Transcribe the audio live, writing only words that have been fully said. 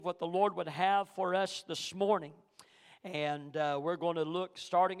what the Lord would have for us this morning. And we're going to look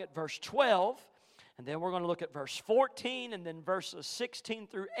starting at verse 12, and then we're going to look at verse 14, and then verses 16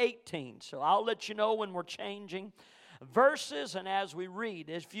 through 18. So I'll let you know when we're changing verses and as we read.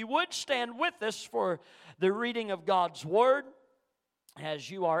 If you would stand with us for the reading of God's Word as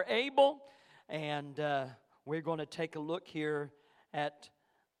you are able, and we're going to take a look here at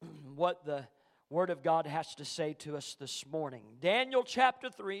what the Word of God has to say to us this morning. Daniel chapter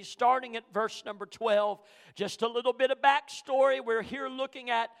 3, starting at verse number 12. Just a little bit of backstory. We're here looking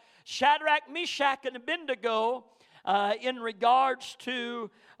at Shadrach, Meshach, and Abednego in regards to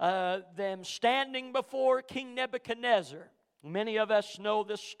them standing before King Nebuchadnezzar. Many of us know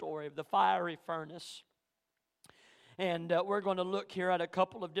this story of the fiery furnace. And we're going to look here at a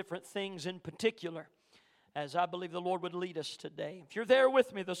couple of different things in particular, as I believe the Lord would lead us today. If you're there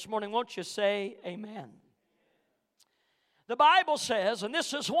with me this morning, won't you say amen? The Bible says, and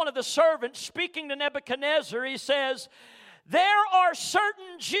this is one of the servants speaking to Nebuchadnezzar, he says, "There are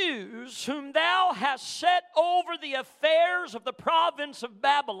certain Jews whom thou hast set over the affairs of the province of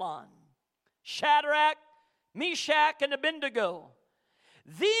Babylon, Shadrach, Meshach, and Abednego.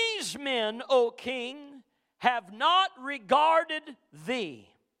 These men, O king, have not regarded thee.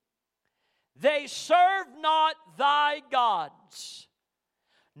 They serve not thy gods,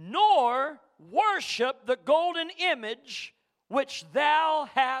 nor worship the golden image which thou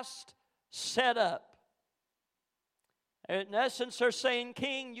hast set up." In essence, they're saying,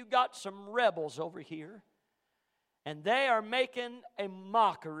 "King, you got some rebels over here, and they are making a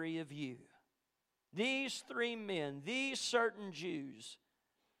mockery of you." These three men, these certain Jews.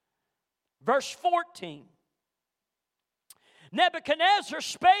 Verse 14. Nebuchadnezzar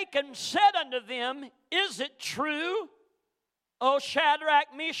spake and said unto them, "Is it true, O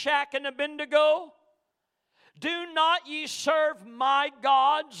Shadrach, Meshach, and Abednego? Do not ye serve my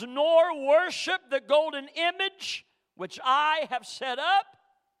gods, nor worship the golden image which I have set up?"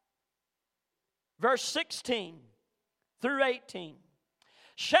 Verse 16 through 18.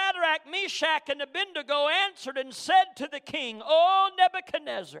 Shadrach, Meshach, and Abednego answered and said to the king, "O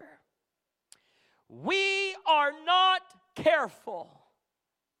Nebuchadnezzar, we are not careful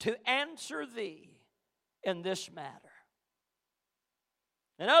to answer thee in this matter."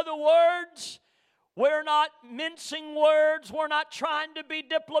 In other words, we're not mincing words. We're not trying to be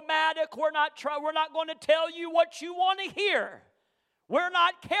diplomatic. We're not going to tell you what you want to hear. We're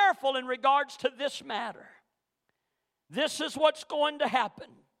not careful in regards to this matter. This is what's going to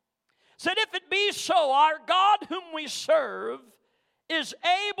happen. Said, "If it be so, our God whom we serve is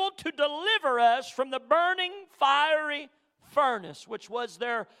able to deliver us from the burning fiery furnace," which was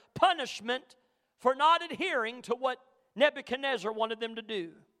their punishment for not adhering to what Nebuchadnezzar wanted them to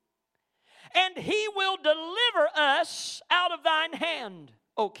do. "And he will deliver us out of thine hand,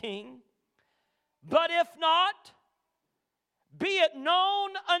 O king. But if not, be it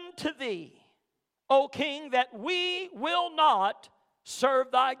known unto thee, O king, that we will not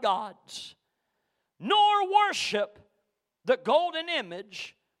serve thy gods, nor worship the golden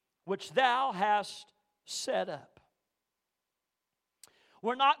image which thou hast set up."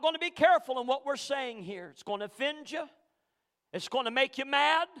 We're not going to be careful in what we're saying here. It's going to offend you. It's going to make you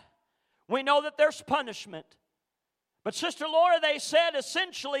mad. We know that there's punishment. But Sister Laura, they said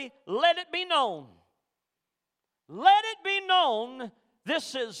essentially, let it be known. Let it be known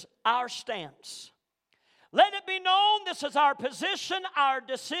this is our stance. Let it be known this is our position, our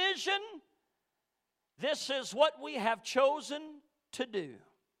decision. This is what we have chosen to do.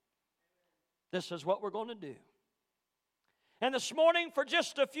 This is what we're going to do. And this morning, for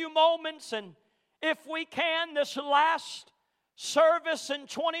just a few moments, and if we can, this last service in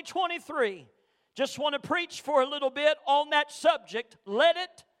 2023, just want to preach for a little bit on that subject. Let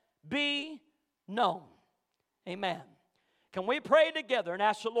it be known. Amen. Can we pray together and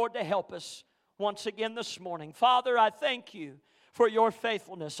ask the Lord to help us once again this morning? Father, I thank you for your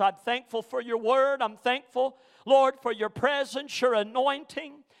faithfulness. I'm thankful for your word. I'm thankful, Lord, for your presence, your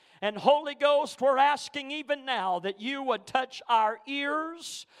anointing. And Holy Ghost, we're asking even now that you would touch our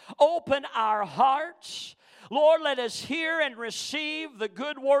ears, open our hearts. Lord, let us hear and receive the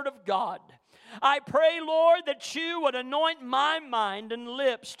good word of God. I pray, Lord, that you would anoint my mind and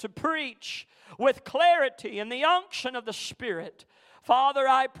lips to preach with clarity and the unction of the Spirit. Father,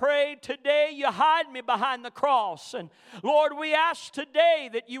 I pray today you hide me behind the cross. And Lord, we ask today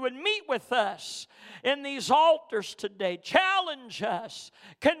that you would meet with us in these altars today. Challenge us.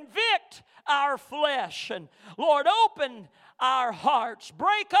 Convict our flesh. And Lord, open our hearts.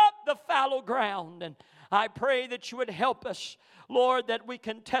 Break up the fallow ground. And I pray that you would help us, Lord, that we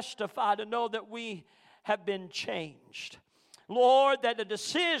can testify to know that we have been changed. Lord, that a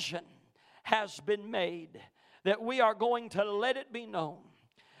decision has been made, that we are going to let it be known.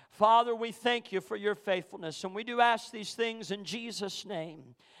 Father, we thank you for your faithfulness, and we do ask these things in Jesus'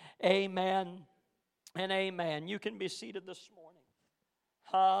 name. Amen and amen. You can be seated this morning.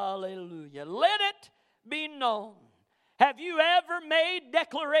 Hallelujah. Let it be known. Have you ever made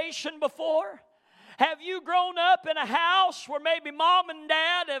declaration before? Have you grown up in a house where maybe mom and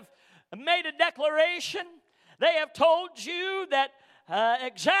dad have made a declaration? They have told you that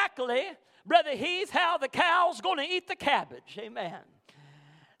exactly, Brother Heath, how the cow's going to eat the cabbage. Amen.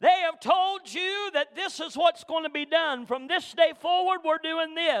 They have told you that this is what's going to be done. From this day forward, we're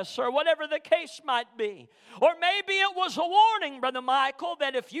doing this, or whatever the case might be. Or maybe it was a warning, Brother Michael,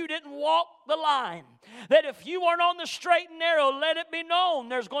 that if you didn't walk the line, that if you weren't on the straight and narrow, let it be known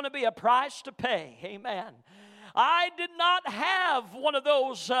there's going to be a price to pay. Amen. I did not have one of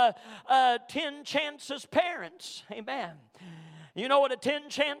those 10 chances parents. Amen. You know what a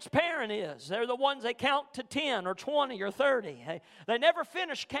 10-chance parent is? They're the ones that count to 10 or 20 or 30. They never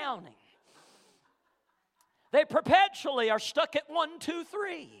finish counting. They perpetually are stuck at 1, 2,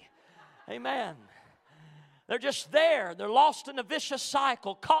 3. Amen. They're just there. They're lost in a vicious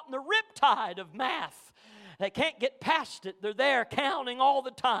cycle, caught in the riptide of math. They can't get past it. They're there counting all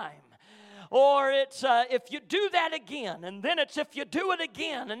the time. Or it's if you do that again, and then it's if you do it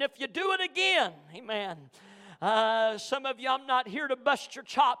again, and if you do it again. Amen. Some of you, I'm not here to bust your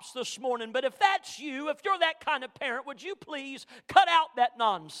chops this morning, but if that's you, if you're that kind of parent, would you please cut out that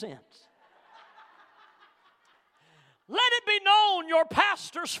nonsense? Let it be known your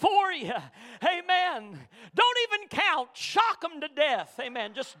pastor's for you. Amen. Don't even count. Shock them to death.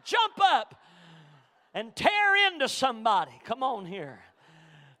 Amen. Just jump up and tear into somebody. Come on here.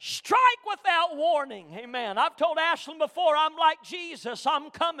 Strike without warning. Amen. I've told Ashlyn before, I'm like Jesus. I'm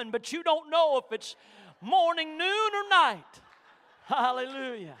coming, but you don't know if it's morning, noon, or night.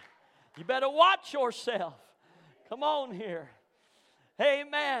 Hallelujah. You better watch yourself. Come on here.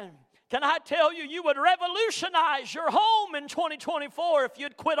 Amen. Can I tell you, you would revolutionize your home in 2024 if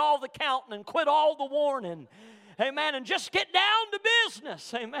you'd quit all the counting and quit all the warning. Amen. And just get down to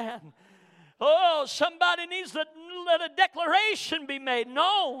business. Amen. Oh, somebody needs to let a declaration be made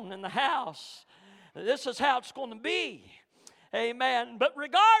known in the house. This is how it's going to be. Amen. But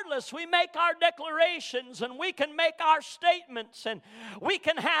regardless, we make our declarations and we can make our statements and we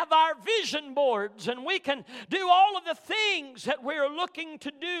can have our vision boards and we can do all of the things that we're looking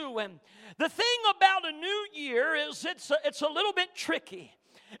to do. And the thing about a new year is it's a little bit tricky.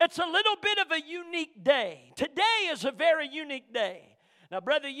 It's a little bit of a unique day. Today is a very unique day. Now,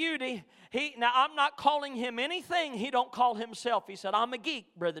 Brother Udy, now I'm not calling him anything he don't call himself. He said, I'm a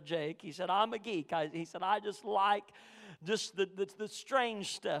geek, Brother Jake. He said, I'm a geek. He said, I just like just the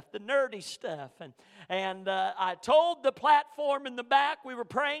strange stuff, the nerdy stuff. And I told the platform in the back, we were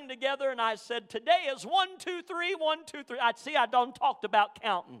praying together, and I said, today is 1, 2, 3, 1, 2, 3. I don't talked about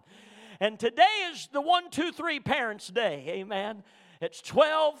counting. And today is the 1, 2, 3 Parents' Day. Amen. It's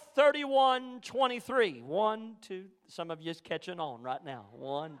 12/31/23. 1, 2. Some of you is catching on right now.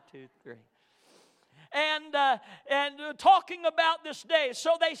 1, 2, 3. And talking about this day.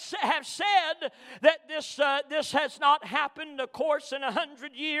 So they have said that this has not happened, of course, in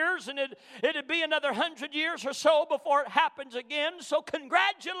 100 years, and it'd be another 100 years or so before it happens again. So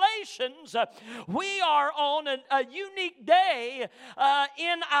congratulations. We are on a unique day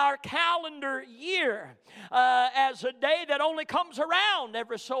in our calendar year as a day that only comes around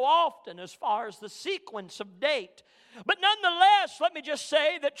every so often as far as the sequence of date. But nonetheless, let me just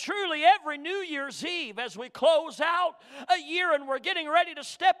say that truly every New Year's Eve, as we close out a year and we're getting ready to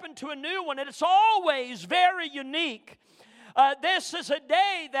step into a new one, and it's always very unique. This is a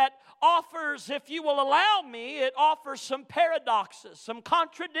day that offers, if you will allow me, it offers some paradoxes, some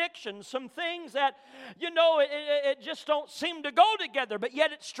contradictions, some things that, it just don't seem to go together, but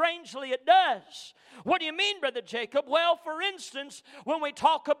yet strangely it does. What do you mean, Brother Jacob? Well, for instance, when we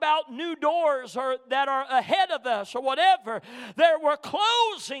talk about new doors that are ahead of us or whatever, we're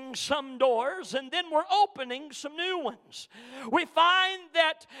closing some doors and then we're opening some new ones. We find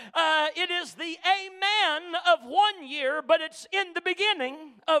that it is the amen of one year, but it's in the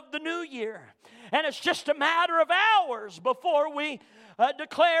beginning of the new year. And it's just a matter of hours before we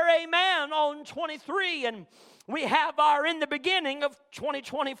declare amen on 23, and we have our in the beginning of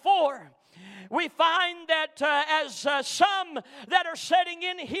 2024. we find that as some that are sitting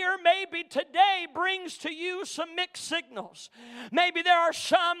in here, maybe today brings to you some mixed signals. Maybe there are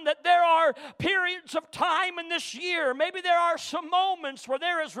some that there are periods of time in this year. Maybe there are some moments where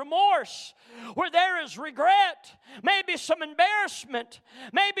there is remorse, where there is regret, maybe some embarrassment,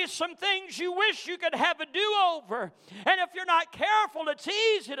 maybe some things you wish you could have a do-over. And if you're not careful, it's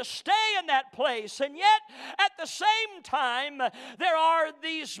easy to stay in that place. And yet, at the same time, there are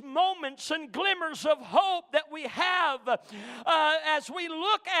these moments and glimmers of hope that we have as we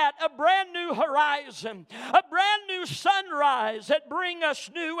look at a brand new horizon, a brand new sunrise that bring us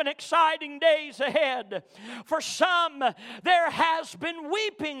new and exciting days ahead. For some, there has been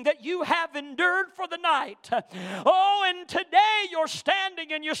weeping that you have endured for the night. Oh, and today you're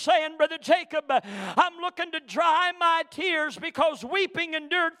standing and you're saying, Brother Jacob, I'm looking to dry my tears because weeping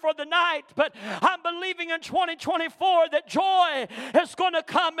endured for the night, but I'm believing in 2024 that joy is going to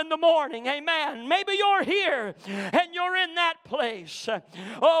come in the morning. Amen. Maybe you're here and you're in that place.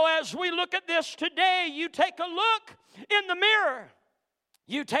 Oh, as we look at this today, you take a look in the mirror.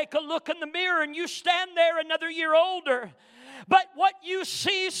 You take a look in the mirror and you stand there another year older. But what you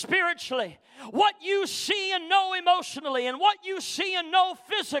see spiritually, what you see and know emotionally, and what you see and know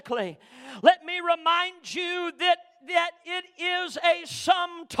physically, let me remind you that it is a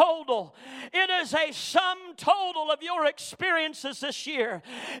sum total. It is a sum total of your experiences this year.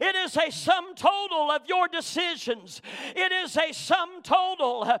 It is a sum total of your decisions. It is a sum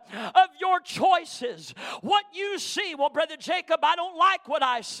total of your choices. What you see, well, Brother Jacob, I don't like what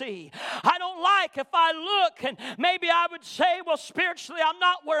I see. I don't like if I look, and maybe I would say, well, spiritually, I'm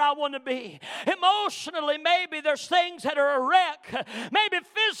not where I want to be. Emotionally, maybe there's things that are a wreck. Maybe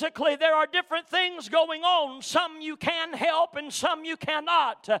physically, there are different things going on. Some you can help and some you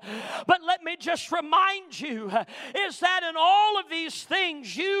cannot. But let me just remind you, is that in all of these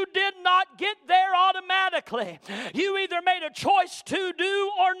things, you did not get there automatically. You either made a choice to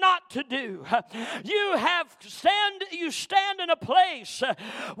do or not to do. You stand in a place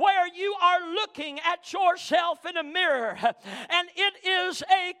where you are looking at yourself in a mirror, and it is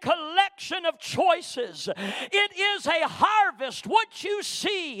a collection of choices. It is a harvest. What you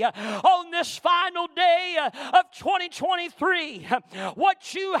see on this final day of 2023,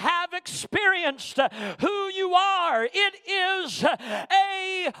 what you have experienced, who you are, it is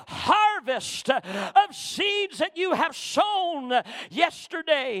a harvest of seeds that you have sown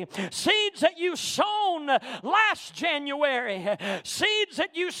yesterday, seeds that you sown last January, seeds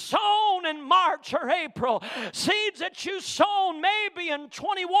that you sown in March or April, seeds that you sown maybe in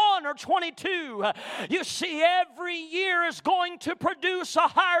 21 or 22. You see, every year is going to produce a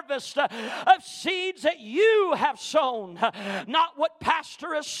harvest of seeds that you have sown. Not what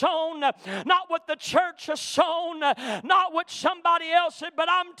pastor has sown, not what the church has sown, not what somebody else said, but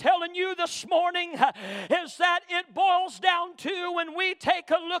I'm telling you this morning is that it boils down to when we take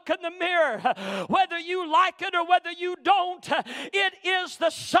a look in the mirror, whether you like it or whether you don't, it is the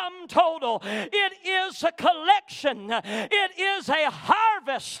sum total. It is a collection. It is a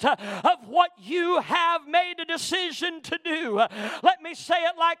harvest of what you have made a decision to do. Let me say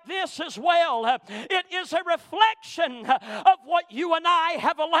it like this as well. It is a reflection of what you and I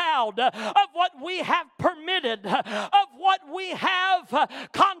have allowed, of what we have permitted, of what we have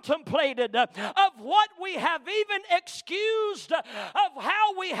contemplated, of what we have even excused, of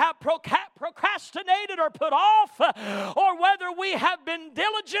how we have procrastinated or put off, or whether we have been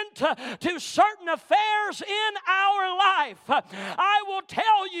diligent to certain affairs in our life. I will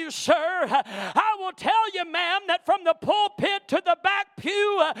tell you, sir, I will tell you, ma'am, that from the pulpit to the back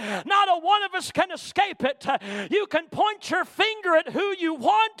pew, not a one of us can escape it. You can point your finger at who you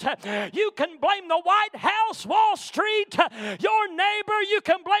want. You can blame the White House, Wall Street, your neighbor. You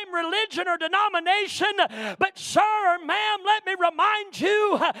can blame religion or denomination. But sir or ma'am, let me remind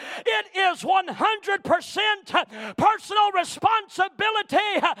you, it is 100% personal responsibility.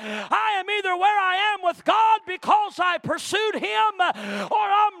 I am either where I am with God because I pursued Him, or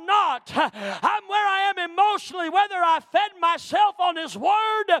I'm not. I'm where I am emotionally, whether I fed myself on His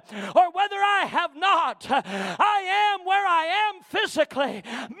Word or whether I have not. I am where I am physically,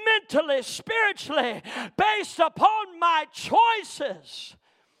 mentally, spiritually, based upon my choices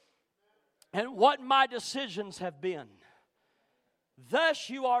and what my decisions have been. Thus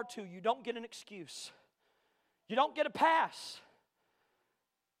you are too. You don't get an excuse. You don't get a pass.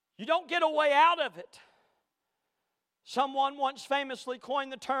 You don't get a way out of it. Someone once famously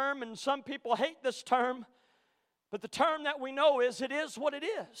coined the term, and some people hate this term, but the term that we know is, it is what it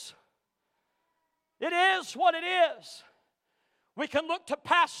is. It is what it is. We can look to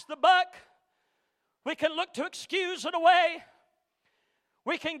pass the buck. We can look to excuse it away.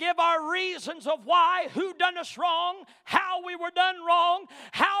 We can give our reasons of why, who done us wrong, how we were done wrong,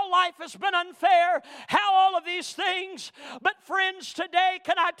 how life has been unfair, how all of these things. But friends, today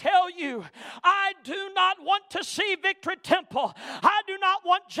can I tell you, I do not want to see Victory Temple. I do not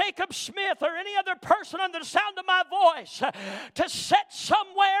want Jacob Smith or any other person under the sound of my voice to sit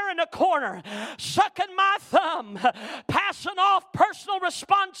somewhere in a corner, sucking my thumb, passing off personal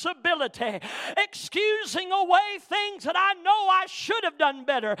responsibility, excusing away things that I know I should have done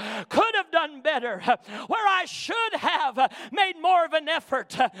better, could have done better, where I should have made more of an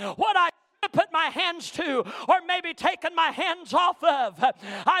effort, what I put my hands to, or maybe taken my hands off of.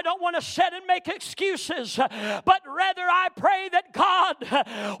 I don't want to sit and make excuses, but rather I pray that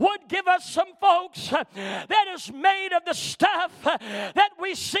God would give us some folks that is made of the stuff that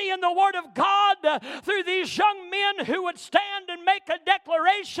we see in the Word of God through these young men who would stand and make a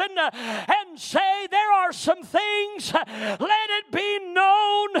declaration and say, there are some things, let it be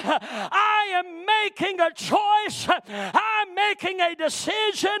known, I am making a choice, I'm making a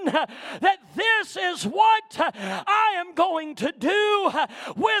decision that this is what I am going to do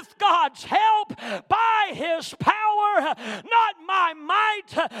with God's help, by His power, not my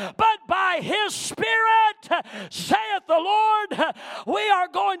might, but by His Spirit, saith the Lord, we are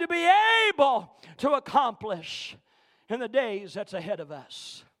going to be able to accomplish in the days that's ahead of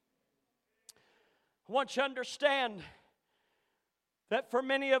us. I want you to understand that for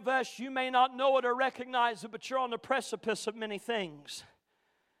many of us, you may not know it or recognize it, but you're on the precipice of many things.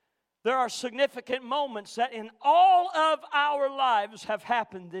 There are significant moments that in all of our lives have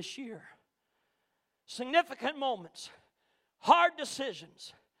happened this year. Significant moments, hard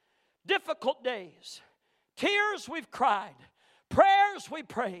decisions, difficult days, tears we've cried, prayers we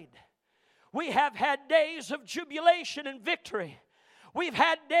prayed. We have had days of jubilation and victory. We've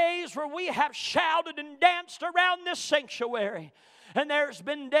had days where we have shouted and danced around this sanctuary. And there's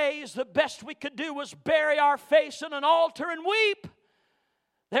been days the best we could do was bury our face in an altar and weep.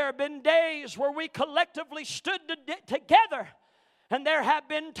 There have been days where we collectively stood together, and there have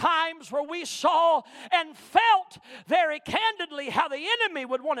been times where we saw and felt very candidly how the enemy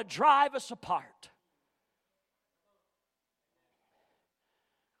would want to drive us apart.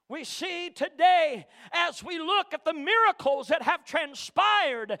 We see today, as we look at the miracles that have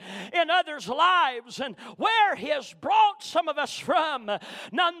transpired in others' lives and where He has brought some of us from,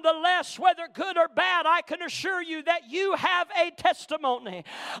 nonetheless, whether good or bad, I can assure you that you have a testimony.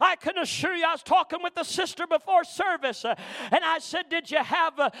 I can assure you, I was talking with a sister before service, and I said, did you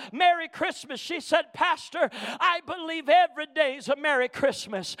have a Merry Christmas? She said, Pastor, I believe every day is a Merry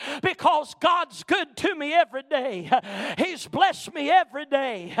Christmas because God's good to me every day. He's blessed me every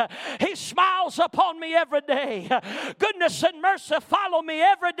day. He smiles upon me every day. Goodness and mercy follow me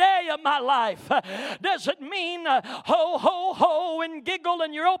every day of my life. Does it mean ho, ho, ho and giggle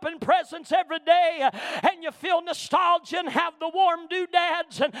in your open presents every day and you feel nostalgia and have the warm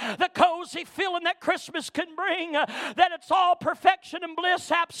doodads and the cozy feeling that Christmas can bring, that it's all perfection and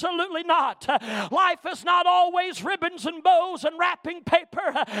bliss? Absolutely not. Life is not always ribbons and bows and wrapping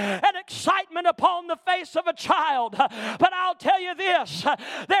paper and excitement upon the face of a child. But I'll tell you this,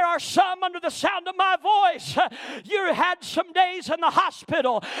 there are some under the sound of my voice. You had some days in the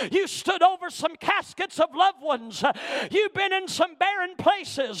hospital. You stood over some caskets of loved ones. You've been in some barren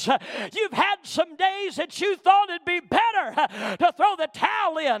places. You've had some days that you thought it'd be better to throw the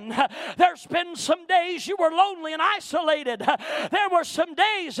towel in. There's been some days you were lonely and isolated. There were some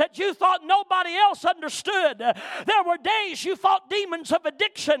days that you thought nobody else understood. There were days you fought demons of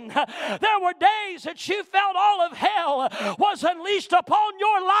addiction. There were days that you felt all of hell was unleashed upon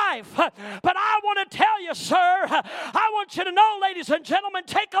your life. But I want to tell you, sir, I want you to know, ladies and gentlemen,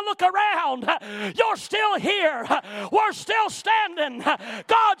 take a look around. You're still here. We're still standing.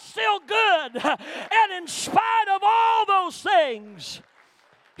 God's still good. And in spite of all those things,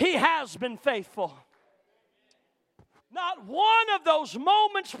 He has been faithful. Not one of those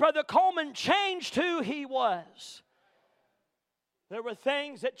moments, Brother Coleman, changed who he was. There were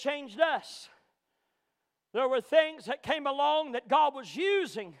things that changed us. There were things that came along that God was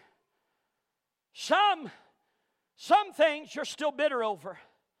using. Some things you're still bitter over.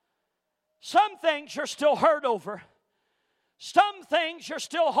 Some things you're still hurt over. Some things you're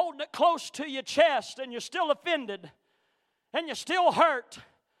still holding it close to your chest and you're still offended. And you're still hurt.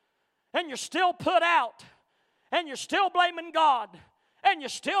 And you're still put out. And you're still blaming God. And you're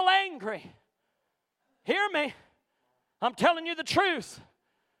still angry. Hear me. I'm telling you the truth.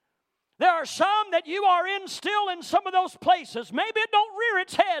 There are some that you are in still in some of those places. Maybe it don't rear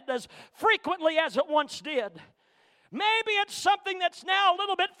its head as frequently as it once did. Maybe it's something that's now a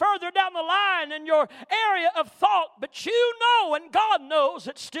little bit further down the line in your area of thought, but you know and God knows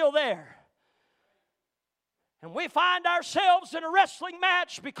it's still there. And we find ourselves in a wrestling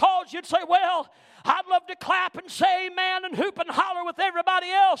match because you'd say, well, I'd love to clap and say amen and hoop and holler with everybody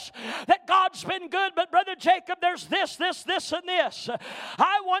else that God's been good, but Brother Jacob, there's this, and this.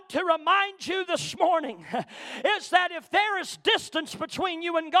 I want to remind you this morning is that if there is distance between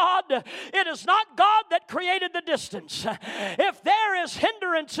you and God, it is not God that created the distance. If there is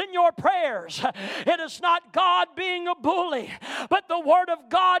hindrance in your prayers, it is not God being a bully, but the Word of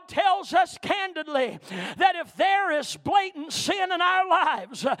God tells us candidly that if there is blatant sin in our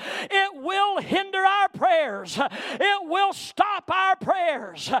lives, it will hinder our prayers. It will stop our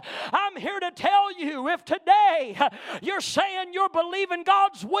prayers. I'm here to tell you, if today you're saying you're believing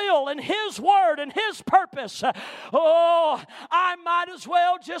God's will and His Word and His purpose, oh, I might as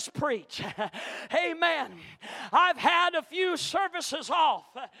well just preach. Amen. I've had a few services off,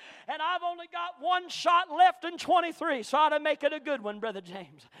 and I've only got one shot left in 23, so I ought to make it a good one, Brother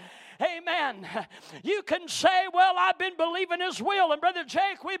James. Amen. You can say, well, I've been believing His will, and Brother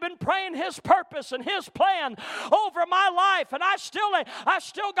Jake, we've been praying His purpose and His plan over my life, and I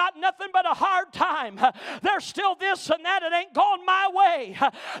still got nothing but a hard time. There's still this and that. It ain't gone my way.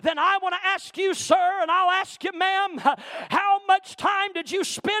 Then I want to ask you, sir, and I'll ask you, ma'am, how much time did you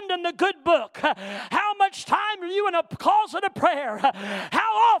spend in the good book? How much time were you in a closet of prayer?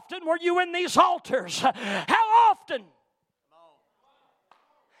 How often were you in these altars? How often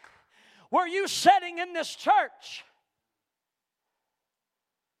were you sitting in this church?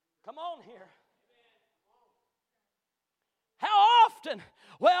 Come on here. How often?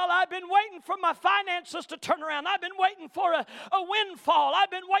 Well, I've been waiting for my finances to turn around. I've been waiting for a windfall. I've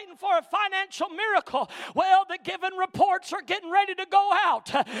been waiting for a financial miracle. Well, the given reports are getting ready to go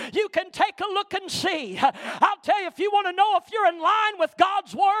out. You can take a look and see. I'll tell you, if you want to know if you're in line with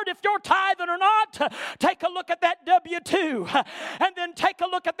God's Word, if you're tithing or not, take a look at that W-2 and then take a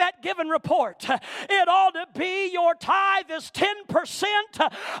look at that given report. It ought to be your tithe is 10%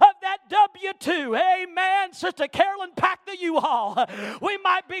 of that W-2. Amen. Sister Carolyn, pack the U-Haul. We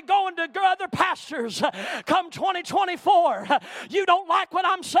might be going to other pastors come 2024. You don't like what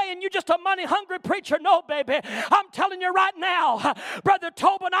I'm saying? You just a money-hungry preacher. No, baby. I'm telling you right now, Brother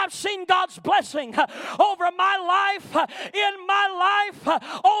Tobin, I've seen God's blessing over my life, in my life,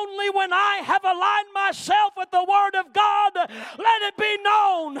 only when I have aligned myself with the Word of God. Let it be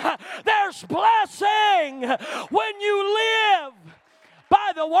known there's blessing when you live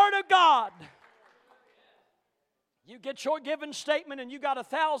by the Word of God. You get your giving statement and you got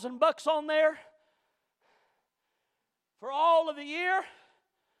 $1,000 on there for all of the year,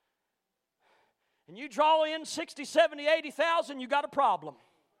 and you draw in 60, 70, 80,000, you got a problem.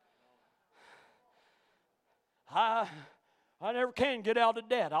 I never can get out of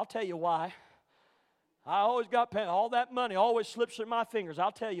debt. I'll tell you why. I always got paid. All that money always slips through my fingers.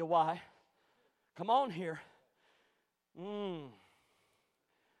 I'll tell you why. Come on here.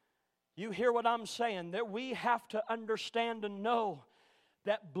 You hear what I'm saying? That we have to understand and know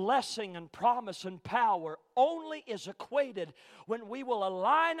that blessing and promise and power only is equated when we will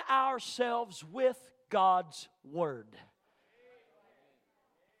align ourselves with God's Word.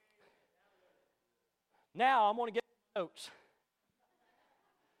 Now, I'm going to get notes.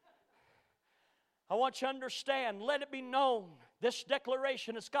 I want you to understand, let it be known. This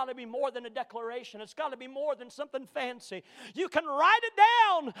declaration, it's got to be more than a declaration. It's got to be more than something fancy. You can write it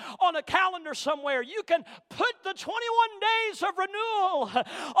down on a calendar somewhere. You can put the 21 days of renewal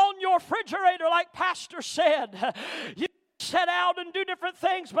on your refrigerator like Pastor said. You set out and do different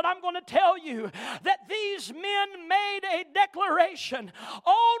things, but I'm going to tell you that these men made a declaration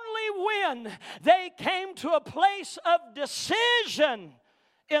only when they came to a place of decision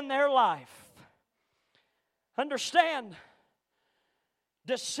in their life. Understand,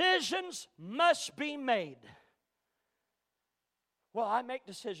 decisions must be made. Well, I make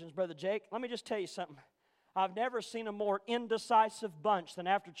decisions, Brother Jake. Let me just tell you something. I've never seen a more indecisive bunch than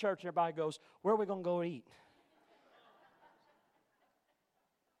after church everybody goes, where are we going to go eat?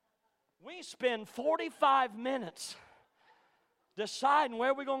 We spend 45 minutes deciding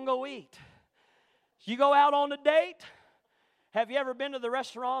where we're going to go eat. You go out on a date. Have you ever been to the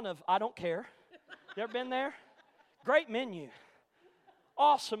restaurant of I Don't Care? You ever been there? Great menu.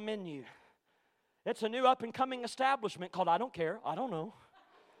 Awesome menu. It's a new up-and-coming establishment called I Don't Care. I don't know.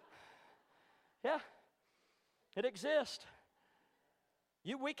 Yeah, it exists.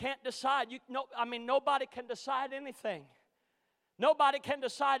 We can't decide. Nobody can decide anything. Nobody can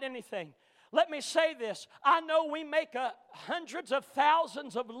decide anything. Let me say this. I know we make hundreds of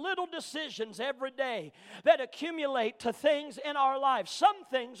thousands of little decisions every day that accumulate to things in our lives. Some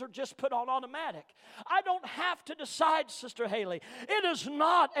things are just put on automatic. I don't have to decide, Sister Haley. It is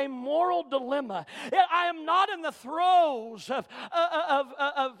not a moral dilemma. I am not in the throes of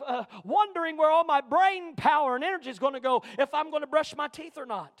wondering where all my brain power and energy is going to go if I'm going to brush my teeth or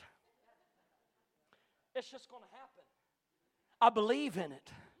not. It's just going to happen. I believe in it.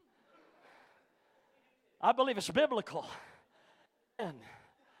 I believe it's biblical. And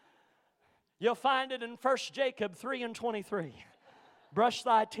you'll find it in 1 Jacob 3:23. Brush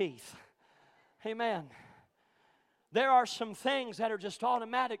thy teeth. Amen. There are some things that are just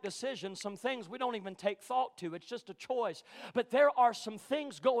automatic decisions, some things we don't even take thought to. It's just a choice. But there are some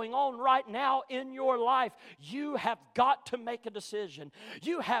things going on right now in your life. You have got to make a decision.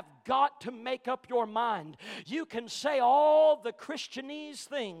 You have got to make up your mind. You can say all the Christianese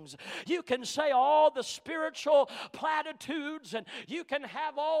things. You can say all the spiritual platitudes, and you can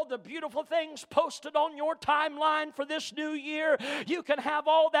have all the beautiful things posted on your timeline for this new year. You can have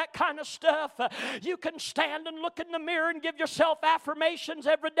all that kind of stuff. You can stand and look in the mirror and give yourself affirmations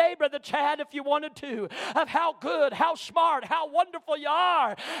every day, Brother Chad, if you wanted to, of how good, how smart, how wonderful you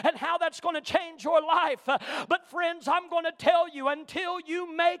are, and how that's going to change your life. But friends, I'm going to tell you, until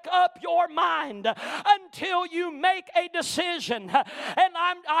you make up your mind, until you make a decision, and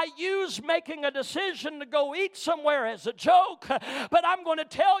I use making a decision to go eat somewhere as a joke, but I'm going to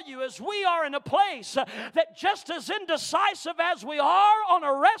tell you, as we are in a place that just as indecisive as we are on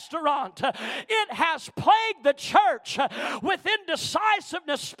a restaurant, it has plagued the church with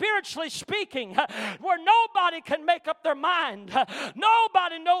indecisiveness, spiritually speaking, where nobody can make up their mind.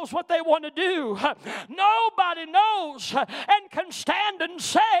 Nobody knows what they want to do. Nobody knows and can stand and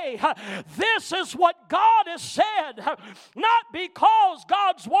say, this is what God has said. Not because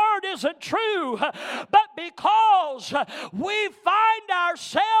God's word isn't true, but because we find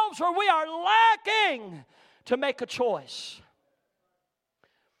ourselves where we are lacking to make a choice,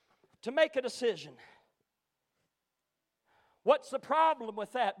 to make a decision. What's the problem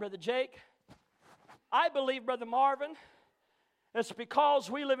with that, Brother Jake? I believe, Brother Marvin, it's because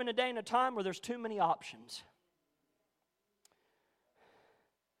we live in a day and a time where there's too many options.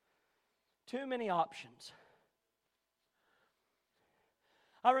 Too many options.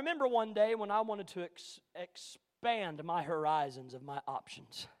 I remember one day when I wanted to expand my horizons of my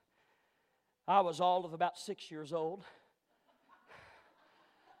options. I was all of about 6 years old.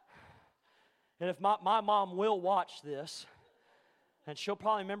 And if my mom will watch this, and she'll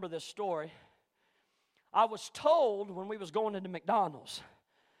probably remember this story, I was told when we was going into McDonald's,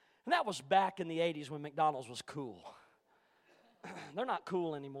 and that was back in the 80s when McDonald's was cool. They're not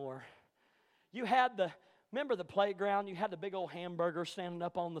cool anymore. You had remember the playground? You had the big old hamburger standing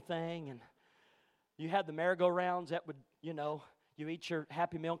up on the thing, and you had the merry-go-rounds that would, you eat your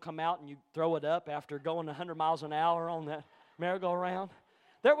Happy Meal, come out, and you throw it up after going 100 miles an hour on that merry-go-round.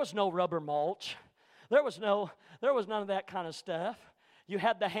 There was no rubber mulch. There was none of that kind of stuff. You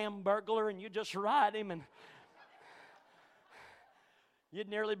had the Hamburglar, and you just ride him, and you'd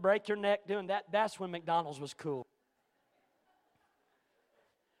nearly break your neck doing that. That's when McDonald's was cool.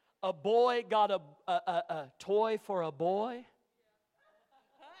 A boy got a toy for a boy,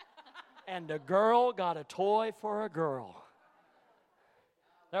 and a girl got a toy for a girl.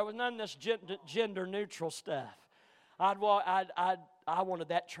 There was none of this gender-neutral stuff. I wanted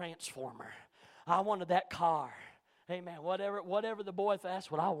that transformer. I wanted that car. Amen. Whatever the boy,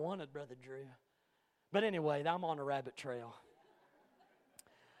 that's what I wanted, Brother Drew. But anyway, I'm on a rabbit trail.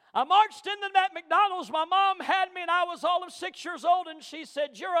 I marched into that McDonald's. My mom had me, and I was all of 6 years old, and she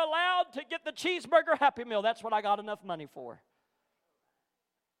said, you're allowed to get the cheeseburger Happy Meal. That's what I got enough money for.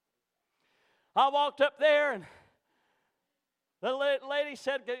 I walked up there, and the lady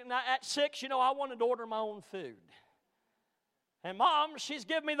said, at 6, I wanted to order my own food. And Mom, she's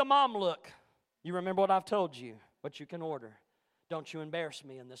giving me the mom look. You remember what I've told you, what you can order. Don't you embarrass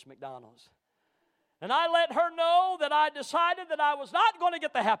me in this McDonald's. And I let her know that I decided that I was not going to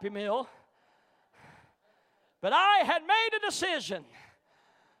get the Happy Meal, but I had made a decision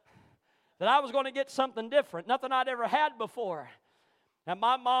that I was going to get something different, nothing I'd ever had before. And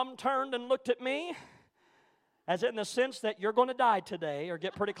my mom turned and looked at me, as in the sense that you're going to die today, or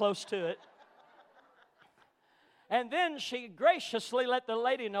get pretty close to it. And then she graciously let the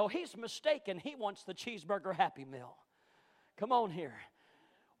lady know, he's mistaken. He wants the cheeseburger Happy Meal. Come on here.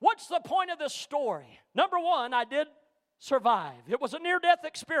 What's the point of this story? Number one, I did survive. It was a near-death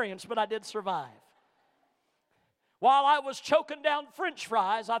experience, but I did survive. While I was choking down French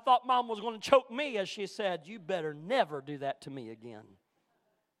fries, I thought Mom was going to choke me as she said, you better never do that to me again.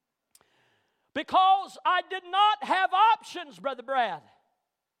 Because I did not have options, Brother Brad.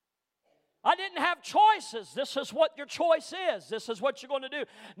 I didn't have choices. This is what your choice is. This is what you're going to do.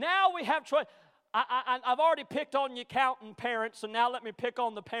 Now we have choice. I've already picked on you counting parents, and now let me pick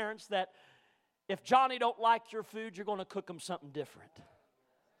on the parents that if Johnny don't like your food, you're going to cook him something different.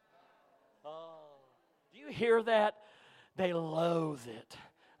 Oh, do you hear that? They loathe it.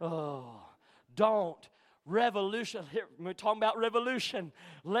 Oh, don't. Revolution. Here, we're talking about revolution.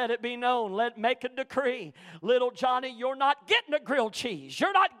 Let it be known. Make a decree. Little Johnny, you're not getting a grilled cheese.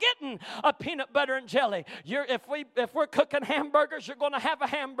 You're not getting a peanut butter and jelly. If we're cooking hamburgers, you're going to have a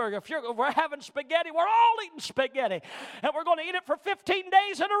hamburger. If we're having spaghetti, we're all eating spaghetti. And we're going to eat it for 15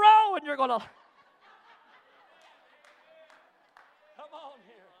 days in a row, and you're going to... Come on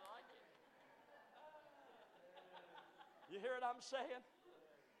here. You hear what I'm saying?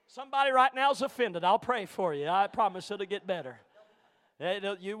 Somebody right now is offended. I'll pray for you. I promise it'll get better.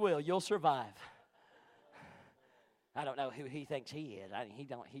 You will. You'll survive. I don't know who he thinks he is.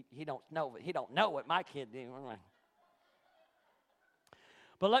 He don't know what my kid did.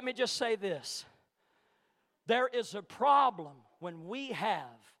 But let me just say this. There is a problem when we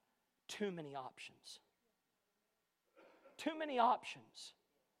have too many options. Too many options.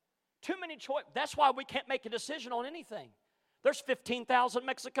 Too many choices. That's why we can't make a decision on anything. There's 15,000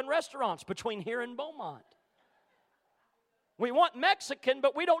 Mexican restaurants between here and Beaumont. We want Mexican,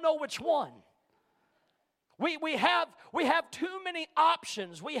 but we don't know which one. We have too many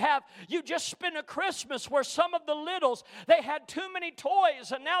options. You just spent a Christmas where some of the littles, they had too many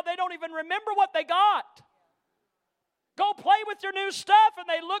toys, and now they don't even remember what they got. Go play with your new stuff, and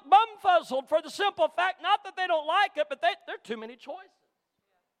they look bumfuzzled for the simple fact, not that they don't like it, but there are too many choices.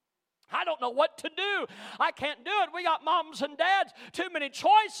 I don't know what to do. I can't do it. We got moms and dads, too many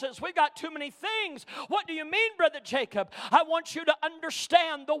choices. We got too many things. What do you mean, Brother Jacob? I want you to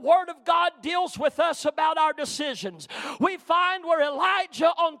understand the Word of God deals with us about our decisions. We find where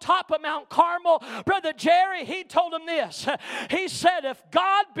Elijah on top of Mount Carmel, Brother Jerry, he told him this. He said, if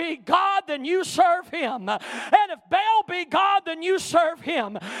God be God, then you serve Him. And if Baal be God, then you serve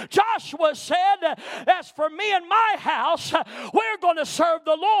him. Joshua said, as for me and my house, we're going to serve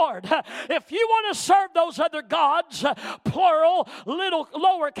the Lord. If you want to serve those other gods, plural, little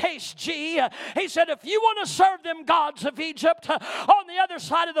lowercase g, he said, if you want to serve them gods of Egypt on the other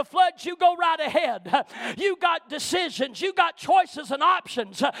side of the flood, you go right ahead. You got decisions, you got choices and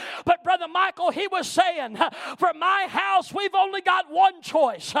options. But Brother Michael, he was saying, for my house, we've only got one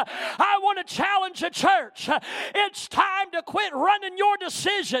choice. I want to challenge the church. It's time to quit running your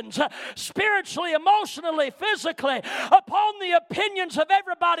decisions spiritually, emotionally, physically upon the opinions of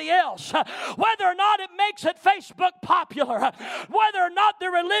everybody else. Whether or not it makes it Facebook popular, whether or not the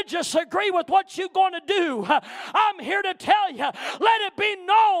religious agree with what you're going to do, I'm here to tell you, let it be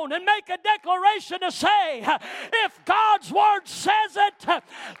known and make a declaration to say, if God's word says it,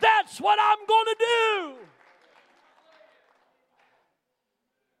 that's what I'm going to do.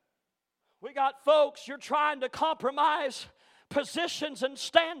 We got folks, you're trying to compromise positions and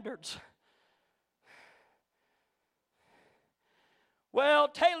standards. Well,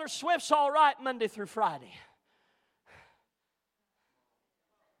 Taylor Swift's all right Monday through Friday.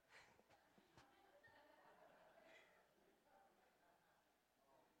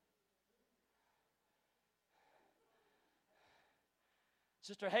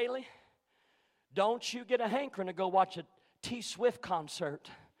 Sister Haley, don't you get a hankering to go watch a T. Swift concert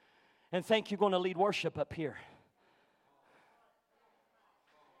and think you're going to lead worship up here.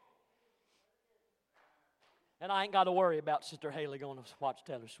 And I ain't got to worry about Sister Haley going to watch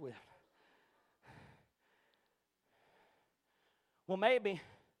Taylor Swift. Well, maybe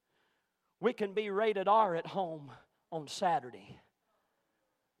we can be rated R at home on Saturday,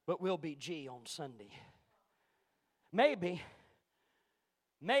 but we'll be G on Sunday. Maybe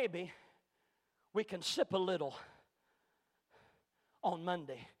we can sip a little on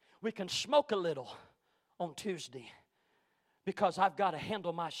Monday. We can smoke a little on Tuesday. Because I've got to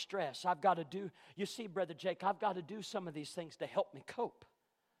handle my stress. I've got to do, you see, Brother Jake, I've got to do some of these things to help me cope.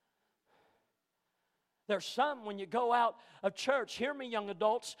 There's some, when you go out of church, hear me, young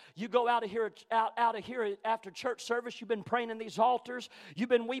adults, you go out of here after church service, you've been praying in these altars, you've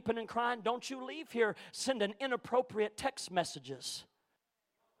been weeping and crying. Don't you leave here sending inappropriate text messages.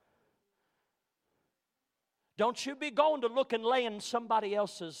 Don't you be going to look and lay in somebody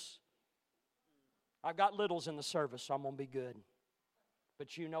else's. I've got littles in the service, so I'm going to be good.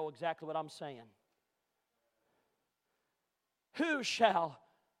 But you know exactly what I'm saying. Who shall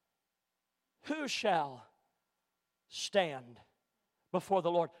stand before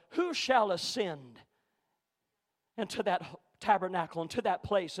the Lord? Who shall ascend into that tabernacle and to that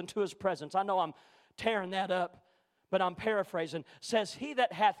place and to His presence. I know I'm tearing that up, but I'm paraphrasing. Says, he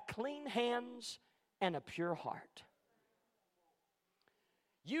that hath clean hands and a pure heart.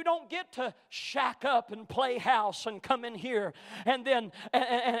 You don't get to shack up and play house and come in here and then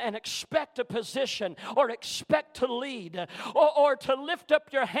and expect a position or expect to lead or to lift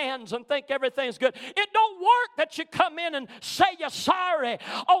up your hands and think everything's good. It don't work that you come in and say you're sorry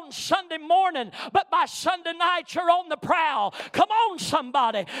on Sunday morning, but by Sunday night you're on the prowl. Come on,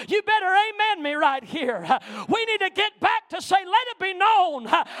 somebody. You better amen me right here. We need to get back to say, let it be known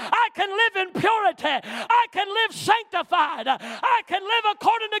I can live in purity. I can live sanctified. I can live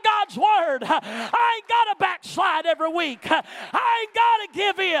according to God's word. I ain't got to backslide every week. I ain't got to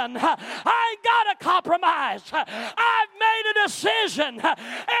give in. I ain't got to compromise. I've made a decision,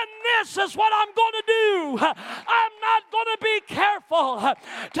 and this is what I'm going to do. I'm not going to be careful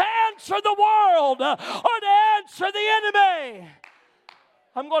to answer the world or to answer the enemy.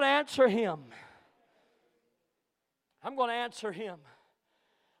 I'm going to answer him. I'm going to answer him.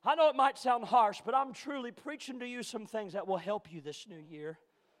 I know it might sound harsh, but I'm truly preaching to you some things that will help you this new year.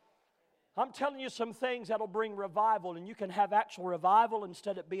 I'm telling you some things that will bring revival, and you can have actual revival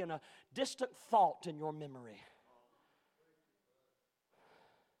instead of being a distant thought in your memory.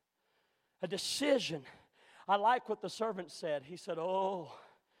 A decision. I like what the servant said. He said, oh,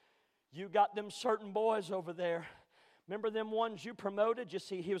 you got them certain boys over there. Remember them ones you promoted? You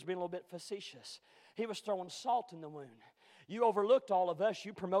see, he was being a little bit facetious. He was throwing salt in the wound. You overlooked all of us.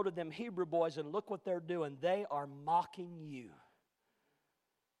 You promoted them Hebrew boys, and look what they're doing. They are mocking you.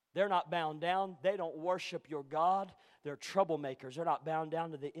 They're not bound down. They don't worship your God. They're troublemakers. They're not bound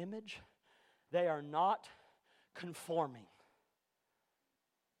down to the image. They are not conforming.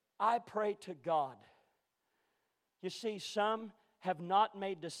 I pray to God. You see, some have not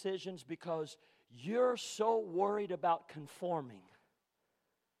made decisions because you're so worried about conforming.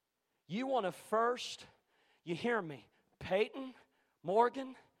 You want to first, you hear me, Peyton,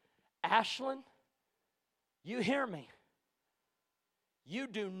 Morgan, Ashlyn, you hear me. You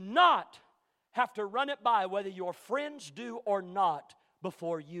do not have to run it by whether your friends do or not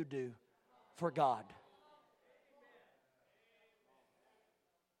before you do for God.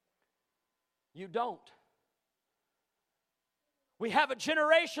 You don't. We have a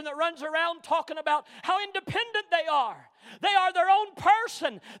generation that runs around talking about how independent they are. They are their own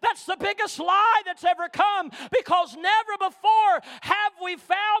person. That's the biggest lie that's ever come, because never before have we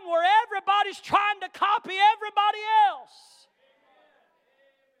found where everybody's trying to copy everybody else.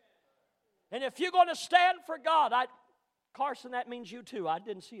 And if you're going to stand for God, Carson, that means you too. I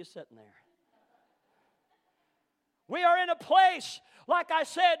didn't see you sitting there. We are in a place, like I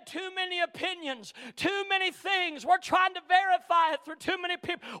said, too many opinions, too many things. We're trying to verify it through too many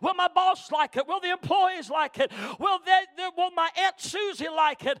people. Will my boss like it? Will the employees like it? Will my Aunt Susie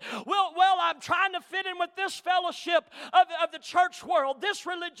like it? Well, I'm trying to fit in with this fellowship of the church world, this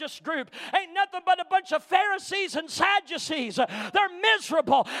religious group. Ain't nothing but a bunch of Pharisees and Sadducees. They're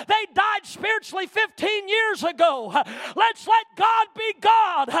miserable. They died spiritually 15 years ago. Let's let God be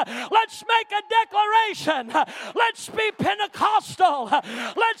God. Let's make a declaration. Let's be Pentecostal.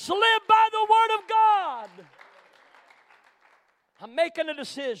 Let's live by the Word of God. I'm making a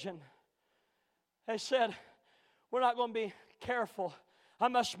decision. They said, we're not going to be careful. I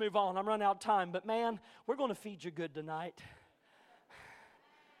must move on. I'm running out of time. But man, we're going to feed you good tonight.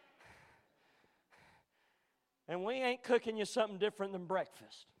 And we ain't cooking you something different than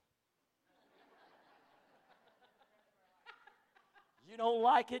breakfast. You don't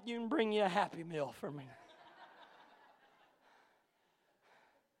like it, you can bring you a Happy Meal for me.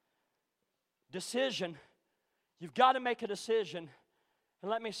 Decision. You've got to make a decision.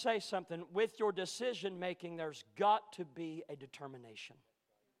 And let me say something. With your decision making, there's got to be a determination.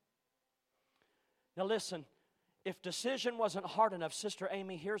 Now listen, if decision wasn't hard enough, Sister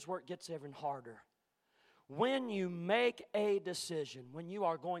Amy, here's where it gets even harder. When you make a decision, when you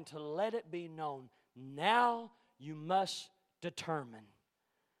are going to let it be known, now you must determine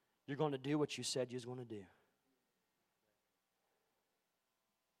you're going to do what you said you was going to do.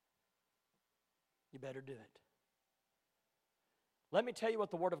 You better do it. Let me tell you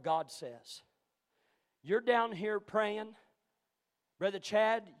what the Word of God says. You're down here praying. Brother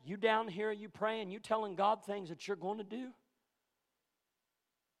Chad, you down here, you praying, you telling God things that you're going to do.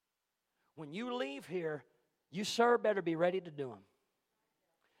 When you leave here, you, sir, better be ready to do them.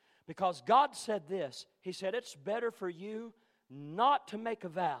 Because God said this. He said, it's better for you not to make a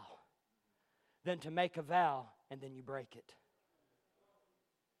vow than to make a vow and then you break it.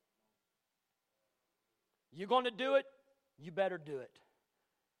 You're going to do it, you better do it.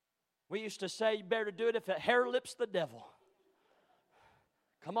 We used to say you better do it if it hair lips the devil.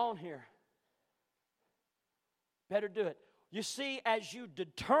 Come on here. Better do it. You see, as you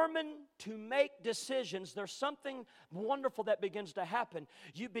determine to make decisions, there's something wonderful that begins to happen.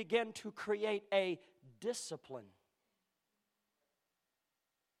 You begin to create a discipline.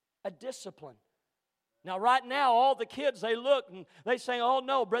 A discipline. Now, right now, all the kids, they look and they say, oh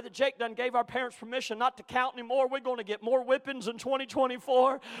no, Brother Jake done gave our parents permission not to count anymore. We're going to get more whippings in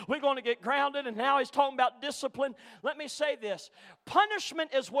 2024. We're going to get grounded, and now he's talking about discipline. Let me say this. Punishment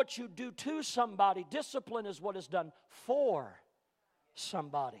is what you do to somebody. Discipline is what is done for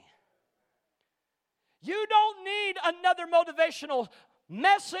somebody. You don't need another motivational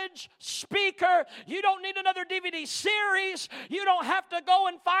message, speaker. You don't need another DVD series. You don't have to go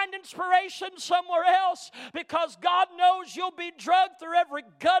and find inspiration somewhere else, because God knows you'll be drugged through every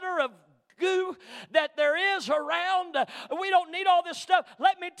gutter of goo that there is around. We don't need all this stuff.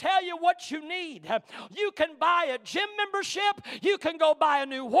 Let me tell you what you need. You can buy a gym membership. You can go buy a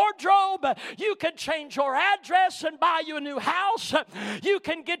new wardrobe. You can change your address and buy you a new house. You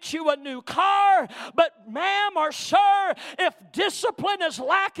can get you a new car. But ma'am or sir, if discipline is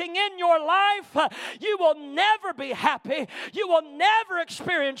lacking in your life, you will never be happy. You will never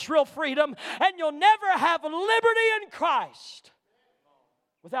experience real freedom, and you'll never have liberty in Christ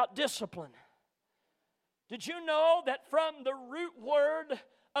without discipline. Did you know that from the root word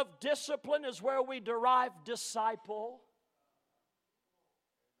of discipline is where we derive disciple?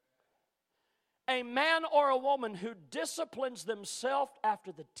 A man or a woman who disciplines themselves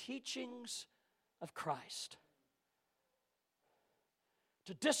after the teachings of Christ.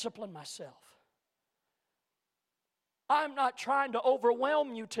 To discipline myself. I'm not trying to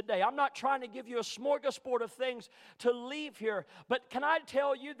overwhelm you today. I'm not trying to give you a smorgasbord of things to leave here. But can I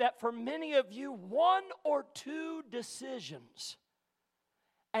tell you that for many of you, one or two decisions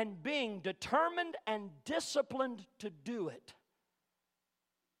and being determined and disciplined to do it,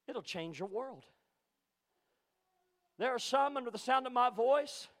 it'll change your world. There are some under the sound of my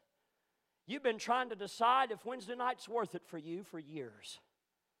voice, you've been trying to decide if Wednesday night's worth it for you for years.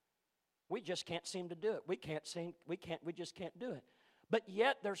 We just can't seem to do it. We just can't do it. But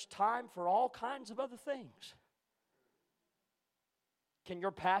yet there's time for all kinds of other things. Can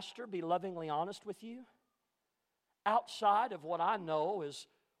your pastor be lovingly honest with you? Outside of what I know is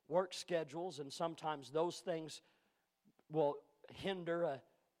work schedules, and sometimes those things will hinder a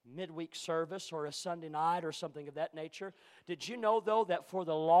midweek service or a Sunday night or something of that nature. Did you know, though, that for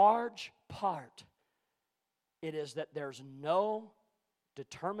the large part, it is that there's no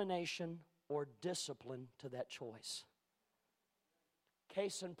determination or discipline to that choice.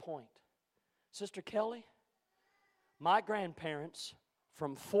 Case in point, Sister Kelly, my grandparents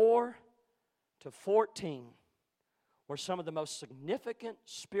from 4 to 14 were some of the most significant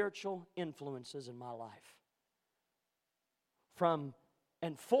spiritual influences in my life.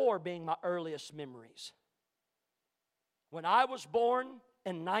 And 4 being my earliest memories. When I was born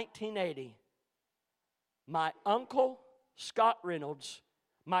in 1980, my uncle, Scott Reynolds,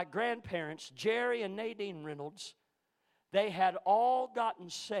 my grandparents, Jerry and Nadine Reynolds, they had all gotten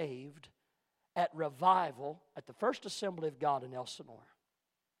saved at revival at the First Assembly of God in Elsinore.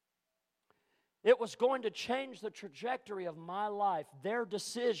 It was going to change the trajectory of my life, their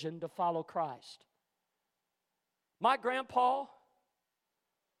decision to follow Christ. My grandpa,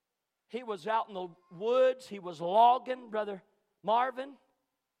 he was out in the woods, he was logging, Brother Marvin.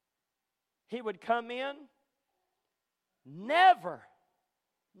 He would come in. Never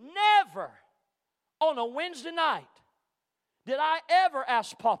on a Wednesday night did I ever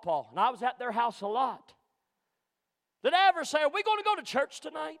ask Papa, and I was at their house a lot, did I ever say, are we going to go to church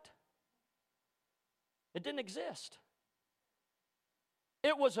tonight? It didn't exist.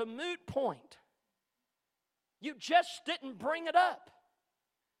 It was a moot point. You just didn't bring it up.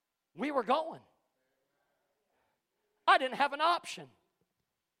 We were going. I didn't have an option.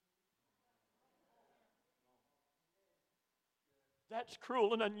 That's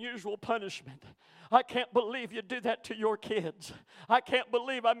cruel and unusual punishment. I can't believe you do that to your kids. I can't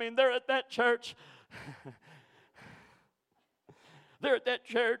believe, they're at that church. They're at that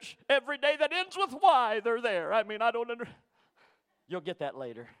church every day that ends with Y. They're there. I don't understand. You'll get that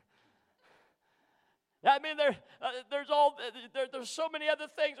later. There's so many other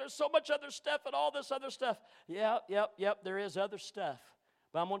things. There's so much other stuff and all this other stuff. Yep, there is other stuff.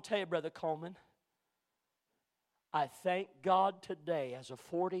 But I'm going to tell you, Brother Coleman, I thank God today as a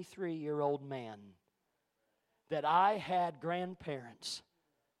 43-year-old man that I had grandparents.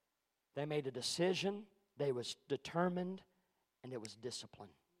 They made a decision, they was determined, and it was discipline.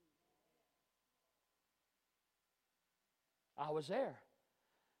 I was there.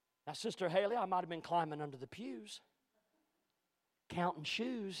 Now, Sister Haley, I might have been climbing under the pews. counting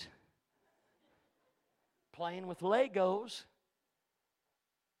shoes, playing with Legos.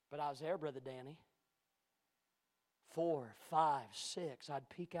 But I was there, Brother Danny. 4, 5, 6. I'd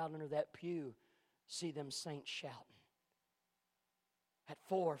peek out under that pew, see them saints shouting. At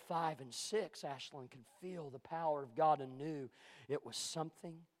 4, 5, and 6, Ashlyn could feel the power of God and knew it was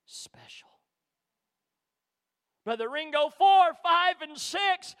something special. Brother Ringo, 4, 5, and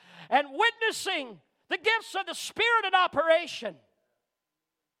 6, and witnessing the gifts of the Spirit in operation.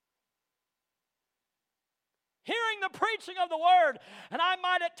 Hearing the preaching of the Word. And I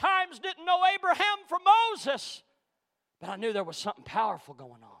might at times didn't know Abraham from Moses, but I knew there was something powerful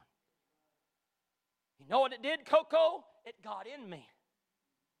going on. You know what it did, Coco? It got in me.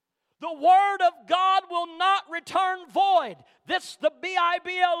 The Word of God will not return void. This the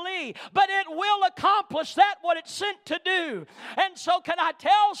B-I-B-L-E. But it will accomplish that what it's sent to do. And so can I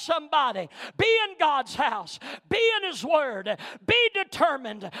tell somebody, be in God's house. Be in His Word. Be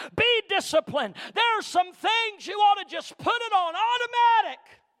determined. Be disciplined. There are some things you ought to just put it on automatic.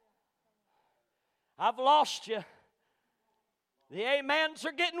 I've lost you. The amens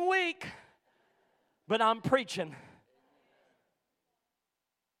are getting weak. But I'm preaching.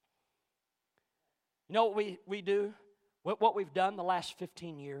 You know what we do? What we've done the last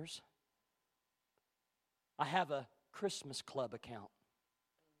 15 years? I have a Christmas Club account.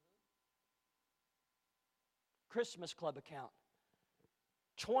 Christmas Club account.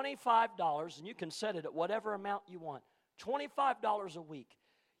 $25, and you can set it at whatever amount you want. $25 a week.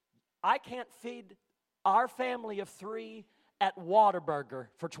 I can't feed our family of 3 at Whataburger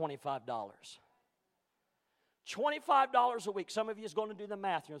for $25. $25 a week. Some of you is going to do the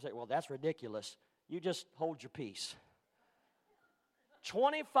math. You're going to say, well, that's ridiculous. You just hold your peace.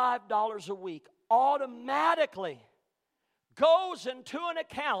 $25 a week automatically goes into an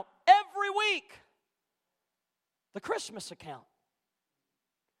account every week. The Christmas account.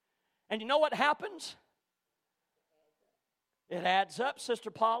 And you know what happens? It adds up,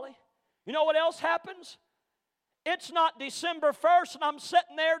 Sister Polly. You know what else happens? It's not December 1st and I'm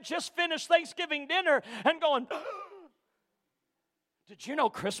sitting there, just finished Thanksgiving dinner and going, did you know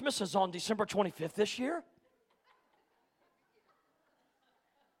Christmas is on December 25th this year?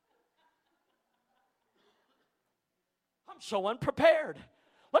 I'm so unprepared.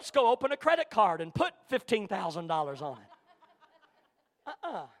 Let's go open a credit card and put $15,000 on it.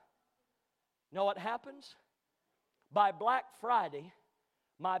 You know what happens? By Black Friday,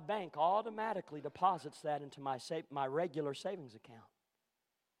 my bank automatically deposits that into my regular savings account.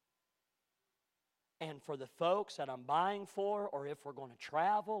 And for the folks that I'm buying for, or if we're going to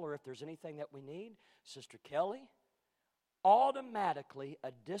travel, or if there's anything that we need, Sister Kelly, automatically a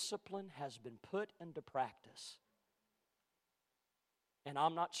discipline has been put into practice. And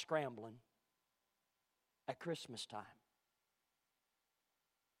I'm not scrambling at Christmas time.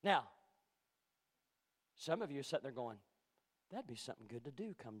 Now, some of you are sitting there going, that'd be something good to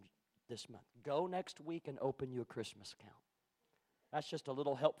do come this month. Go next week and open you a Christmas account. That's just a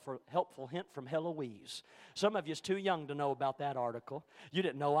little helpful hint from Heloise. Some of you is too young to know about that article. You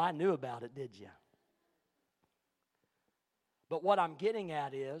didn't know I knew about it, did you? But what I'm getting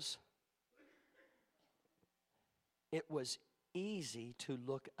at is, it was easy to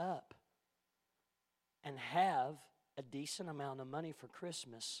look up and have a decent amount of money for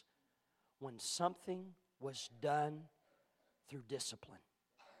Christmas when something was done through discipline.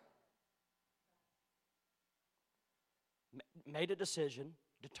 Made a decision,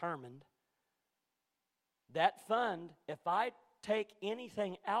 determined. That fund, if I take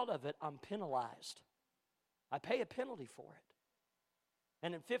anything out of it, I'm penalized. I pay a penalty for it.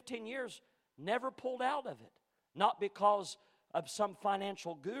 And in 15 years, never pulled out of it. Not because of some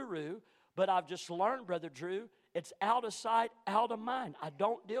financial guru, but I've just learned, Brother Drew, it's out of sight, out of mind. I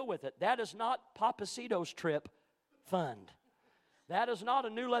don't deal with it. That is not Papacito's trip fund. That is not a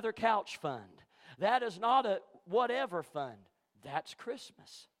new leather couch fund. That is not a whatever fund. That's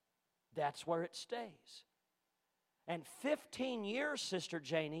Christmas. That's where it stays. And 15 years, Sister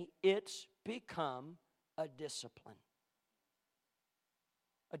Janie, it's become a discipline.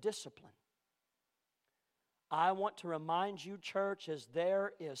 A discipline. I want to remind you, church, as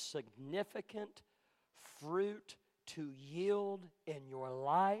there is significant fruit to yield in your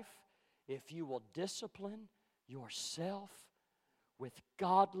life if you will discipline yourself with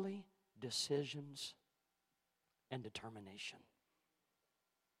godly decisions and determination.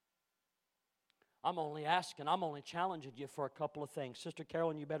 I'm only challenging you for a couple of things. Sister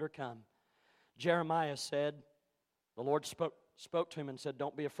Carolyn, you better come. Jeremiah said, the Lord spoke to him and said,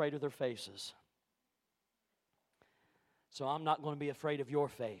 don't be afraid of their faces. So I'm not going to be afraid of your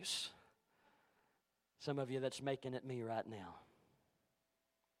face. Some of you, that's making it me right now.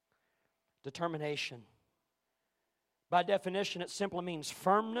 Determination. By definition, it simply means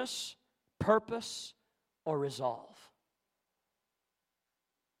firmness, purpose, or resolve.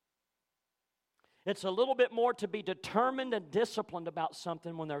 It's a little bit more to be determined and disciplined about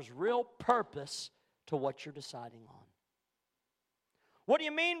something when there's real purpose to what you're deciding on. What do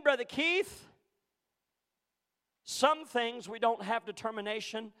you mean, Brother Keith? Some things we don't have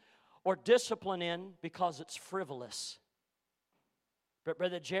determination or discipline in because it's frivolous. But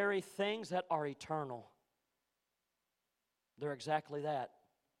Brother Jerry, things that are eternal, they're exactly that.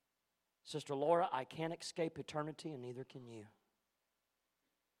 Sister Laura, I can't escape eternity, and neither can you.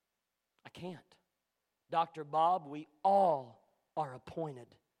 I can't. Dr. Bob, we all are appointed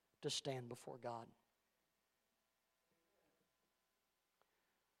to stand before God.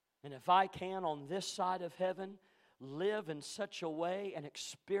 And if I can, on this side of heaven, live in such a way and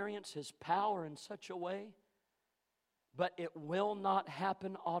experience His power in such a way, but it will not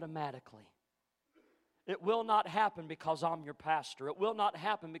happen automatically. It will not happen because I'm your pastor. It will not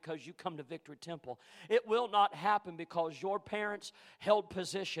happen because you come to Victory Temple. It will not happen because your parents held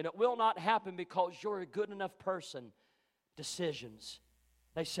position. It will not happen because you're a good enough person. Decisions.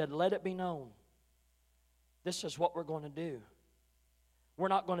 They said, let it be known. This is what we're going to do. We're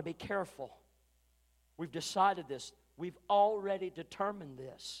not going to be careful. We've decided this. We've already determined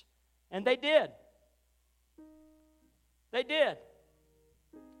this. And they did. They did.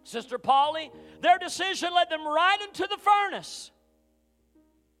 Sister Polly, their decision led them right into the furnace.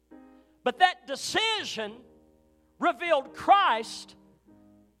 But that decision revealed Christ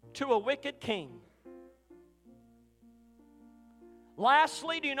to a wicked king.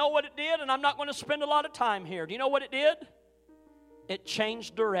 Lastly, do you know what it did? And I'm not going to spend a lot of time here. Do you know what it did? It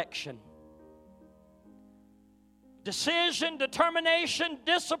changed direction. Decision, determination,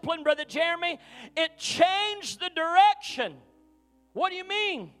 discipline, Brother Jeremy, it changed the direction. What do you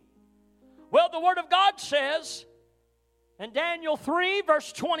mean? Well, the Word of God says in Daniel 3,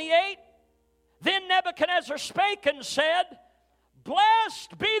 verse 28, then Nebuchadnezzar spake and said,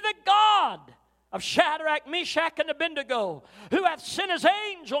 blessed be the God of Shadrach, Meshach, and Abednego, who hath sent his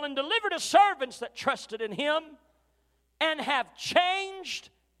angel and delivered his servants that trusted in him, and have changed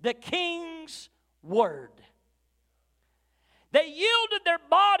the king's word. They yielded their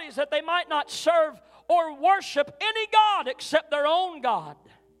bodies that they might not serve or worship any god except their own God.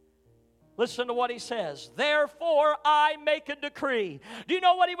 Listen to what he says. Therefore, I make a decree. Do you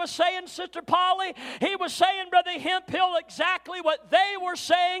know what he was saying, Sister Polly? He was saying, Brother Hemphill, exactly what they were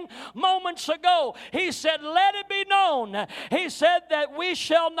saying moments ago. He said, let it be known. He said that we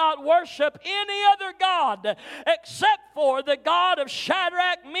shall not worship any other God except for the God of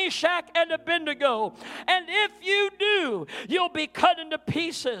Shadrach, Meshach, and Abednego. And if you do, you'll be cut into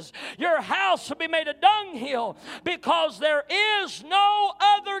pieces. Your house will be made a dunghill, because there is no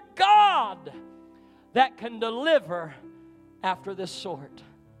other God that can deliver after this sort.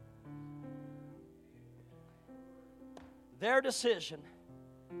 Their decision,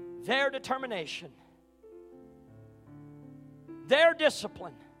 their determination, their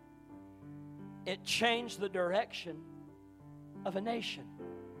discipline, it changed the direction of a nation.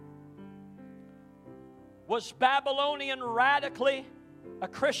 Was Babylonian radically a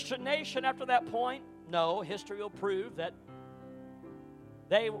Christian nation after that point? No, history will prove that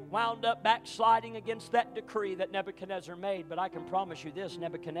they wound up backsliding against that decree that Nebuchadnezzar made. But I can promise you this,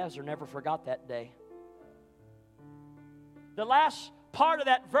 Nebuchadnezzar never forgot that day. The last part of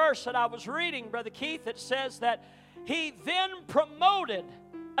that verse that I was reading, Brother Keith, it says that he then promoted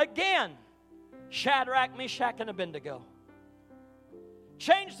again Shadrach, Meshach, and Abednego.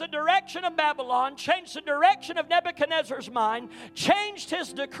 Changed the direction of Babylon, changed the direction of Nebuchadnezzar's mind, changed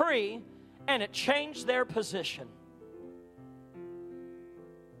his decree, and it changed their position.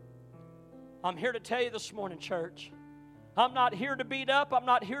 I'm here to tell you this morning, church, I'm not here to beat up. I'm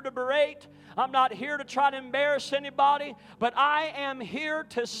not here to berate. I'm not here to try to embarrass anybody. But I am here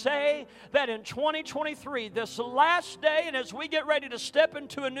to say that in 2023, this last day, and as we get ready to step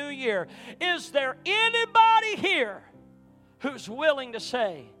into a new year, is there anybody here who's willing to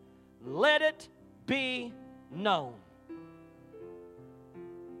say, let it be known?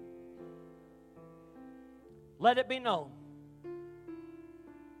 Let it be known.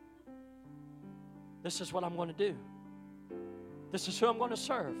 This is what I'm going to do. This is who I'm going to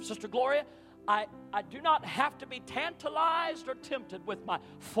serve. Sister Gloria, I do not have to be tantalized or tempted with my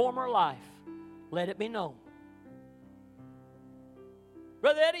former life. Let it be known.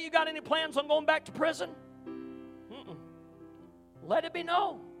 Brother Eddie, you got any plans on going back to prison? Let it be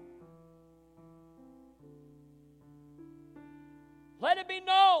known. Let it be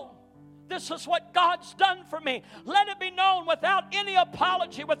known this is what God's done for me. Let it be known without any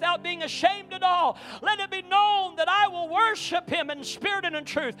apology, without being ashamed at all. Let it be known that I will worship Him in spirit and in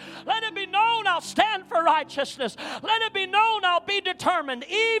truth. Let it be known I'll stand for righteousness. Let it be known I'll be determined,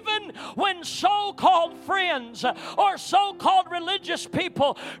 even when so-called friends or so-called religious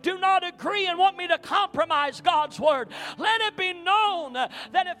people do not agree and want me to compromise God's Word. Let it be known that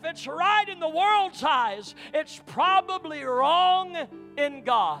if it's right in the world's eyes, it's probably wrong in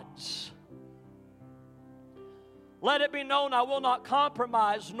God's. Let it be known I will not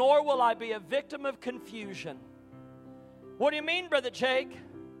compromise, nor will I be a victim of confusion. What do you mean, Brother Jake?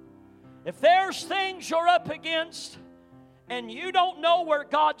 If there's things you're up against and you don't know where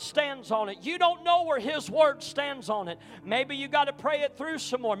God stands on it, you don't know where His Word stands on it, maybe you got to pray it through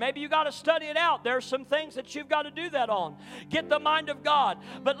some more. Maybe you got to study it out. There's some things that you've got to do that on. Get the mind of God.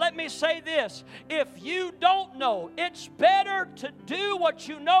 But let me say this. If you don't know, it's better to do what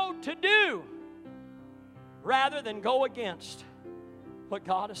you know to do rather than go against what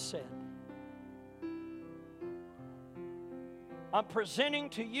God has said. I'm presenting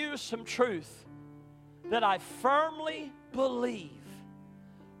to you some truth that I firmly believe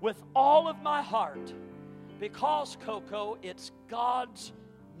with all of my heart, because, Coco, it's God's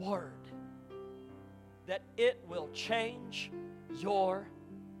Word, that it will change your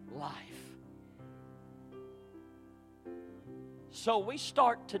life. So we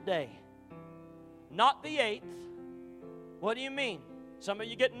start today, not the 8th. What do you mean? Some of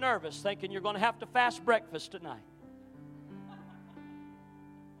you get nervous thinking you're going to have to fast breakfast tonight.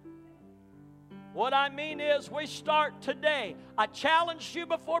 What I mean is, we start today. I challenged you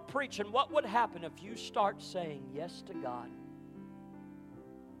before preaching. What would happen if you start saying yes to God?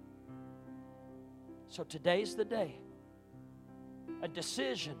 So today's the day. A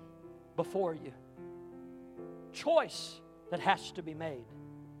decision before you. Choice that has to be made.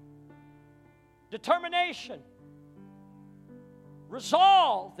 Determination.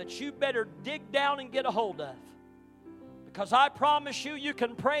 Resolve that you better dig down and get a hold of. Because I promise you, you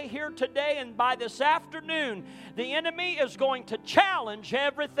can pray here today, and by this afternoon, the enemy is going to challenge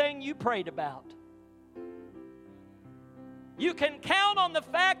everything you prayed about. You can count on the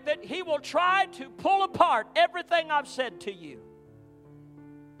fact that he will try to pull apart everything I've said to you.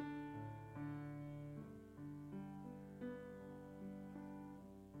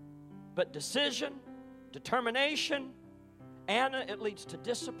 But decision, determination, and it leads to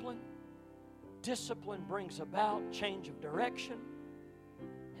discipline. Discipline brings about change of direction.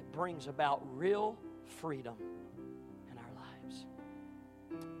 It brings about real freedom in our lives.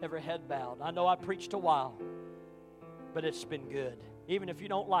 Every head bowed. I know I preached a while, but it's been good. Even if you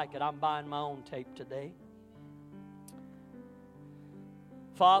don't like it, I'm buying my own tape today.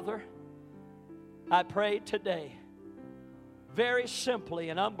 Father, I pray today, very simply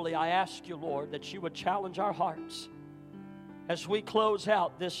and humbly, I ask you, Lord, that you would challenge our hearts as we close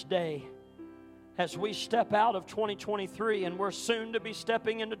out this day. As we step out of 2023 and we're soon to be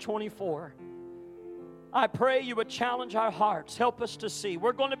stepping into 24, I pray you would challenge our hearts. Help us to see.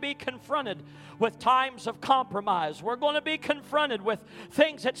 We're going to be confronted with times of compromise. We're going to be confronted with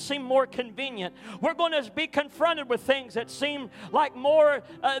things that seem more convenient. We're going to be confronted with things that seem like more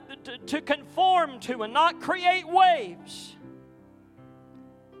to conform to and not create waves.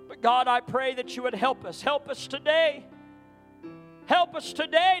 But God, I pray that you would help us. Help us today. Help us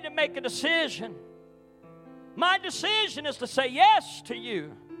today to make a decision. My decision is to say yes to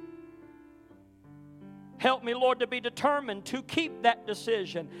you. Help me, Lord, to be determined to keep that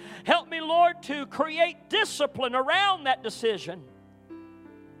decision. Help me, Lord, to create discipline around that decision.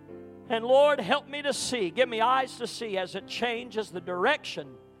 And Lord, help me to see. Give me eyes to see as it changes the direction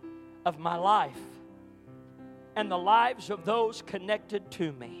of my life and the lives of those connected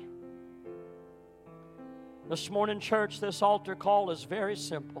to me. This morning, church, this altar call is very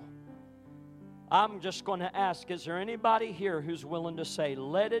simple. I'm just going to ask, is there anybody here who's willing to say,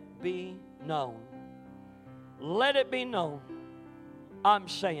 let it be known? Let it be known. I'm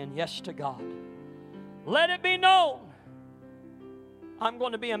saying yes to God. Let it be known. I'm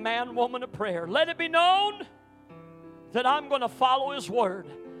going to be a man, woman of prayer. Let it be known that I'm going to follow His Word.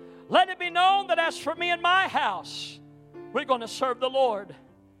 Let it be known that as for me and my house, we're going to serve the Lord.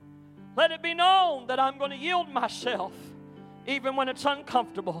 Let it be known that I'm going to yield myself even when it's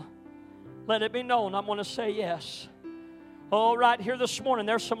uncomfortable. Let it be known I'm going to say yes. Oh, right here this morning,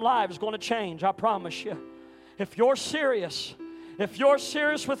 there's some lives going to change, I promise you. If you're serious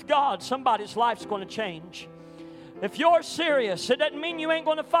with God, somebody's life's going to change. If you're serious, it doesn't mean you ain't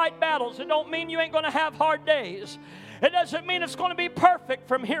going to fight battles. It don't mean you ain't going to have hard days. It doesn't mean it's going to be perfect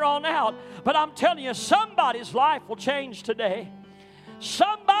from here on out. But I'm telling you, somebody's life will change today.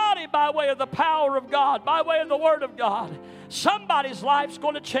 Somebody only by way of the power of God, by way of the Word of God, somebody's life's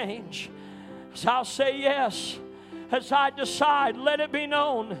going to change. So I'll say yes as I decide, let it be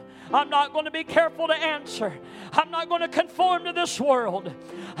known. I'm not going to be careful to answer. I'm not going to conform to this world.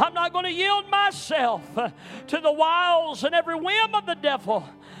 I'm not going to yield myself to the wiles and every whim of the devil.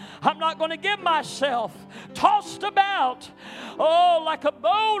 I'm not going to give myself tossed about, oh, like a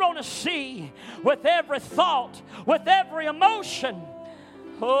boat on a sea, with every thought, with every emotion.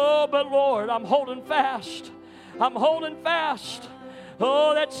 Oh, but Lord, I'm holding fast. I'm holding fast.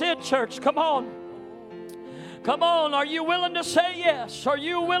 Oh, that's it, church. Come on. Come on. Are you willing to say yes? Are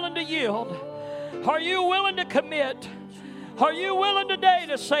you willing to yield? Are you willing to commit? Are you willing today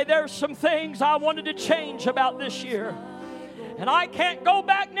to say there's some things I wanted to change about this year? And I can't go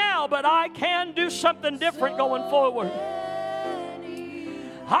back now, but I can do something different going forward.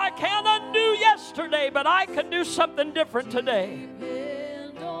 I can't undo yesterday, but I can do something different today.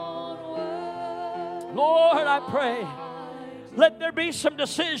 Lord, I pray, let there be some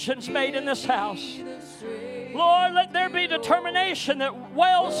decisions made in this house. Lord, let there be determination that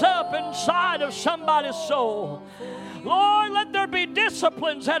wells up inside of somebody's soul. Lord, let there be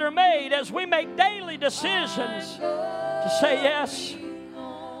disciplines that are made as we make daily decisions to say yes.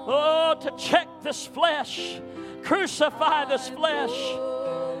 Oh, to check this flesh, crucify this flesh.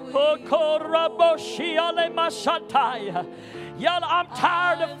 Oh, I'm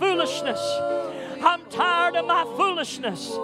tired of foolishness. I'm tired of my foolishness.